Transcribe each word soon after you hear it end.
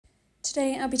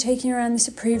Today I'll be taking you around this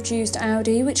approved used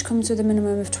Audi, which comes with a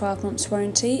minimum of 12 months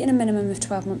warranty and a minimum of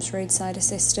 12 months roadside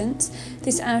assistance.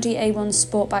 This Audi A1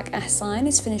 Sportback S-Line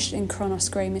is finished in Chronos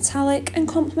grey metallic and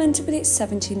complemented with its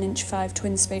 17-inch 5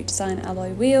 twin-spoke design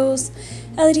alloy wheels,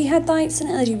 LED headlights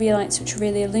and LED rear lights which are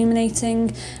really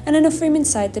illuminating, and enough room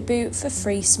inside the boot for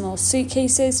 3 small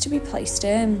suitcases to be placed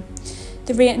in.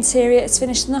 The rear interior is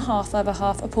finished in the half leather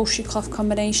half upholstery cloth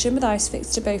combination with eyes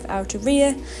fixed to both outer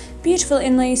rear, beautiful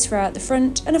inlays throughout the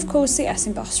front, and of course the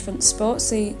S-embossed front sport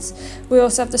seats. We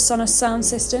also have the Sonos sound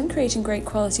system creating great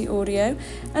quality audio,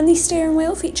 and the steering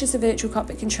wheel features the virtual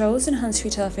cockpit controls and hands-free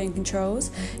telephone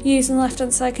controls. Using the left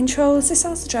hand side controls, this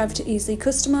allows the driver to easily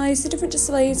customise the different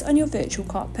displays on your virtual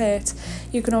cockpit.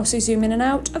 You can also zoom in and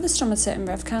out of the speedometer and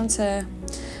rev counter.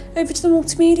 Over to the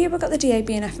multimedia, we've got the DAB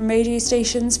and FM radio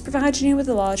stations, providing you with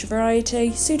a large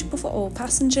variety, suitable for all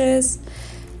passengers.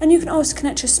 And you can also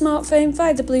connect your smartphone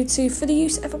via the Bluetooth for the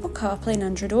use of Apple CarPlay and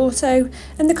Android Auto.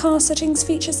 And the car settings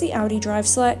features the Audi Drive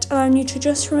Select, allowing you to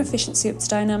adjust from efficiency up to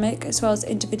dynamic, as well as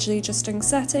individually adjusting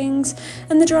settings.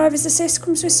 And the driver's assist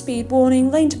comes with speed warning,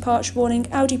 lane departure warning,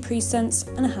 Audi Presense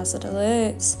and hazard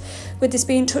alerts. With this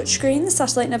being touchscreen, the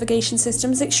satellite navigation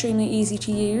system is extremely easy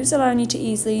to use, allowing you to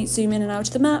easily zoom in and out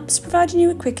of the maps, providing you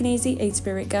with quick and easy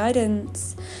 8-spirit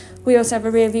guidance. We also have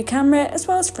a rear view camera as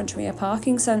well as front and rear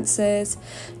parking sensors.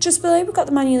 Just below we've got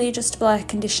the manually adjustable air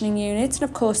conditioning unit, and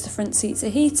of course the front seats are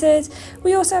heated.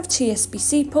 We also have 2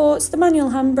 USB-C ports, the manual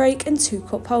handbrake and 2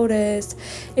 cup holders.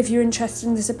 If you're interested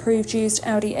in this approved used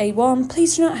Audi A1,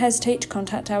 please do not hesitate to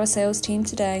contact our sales team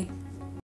today.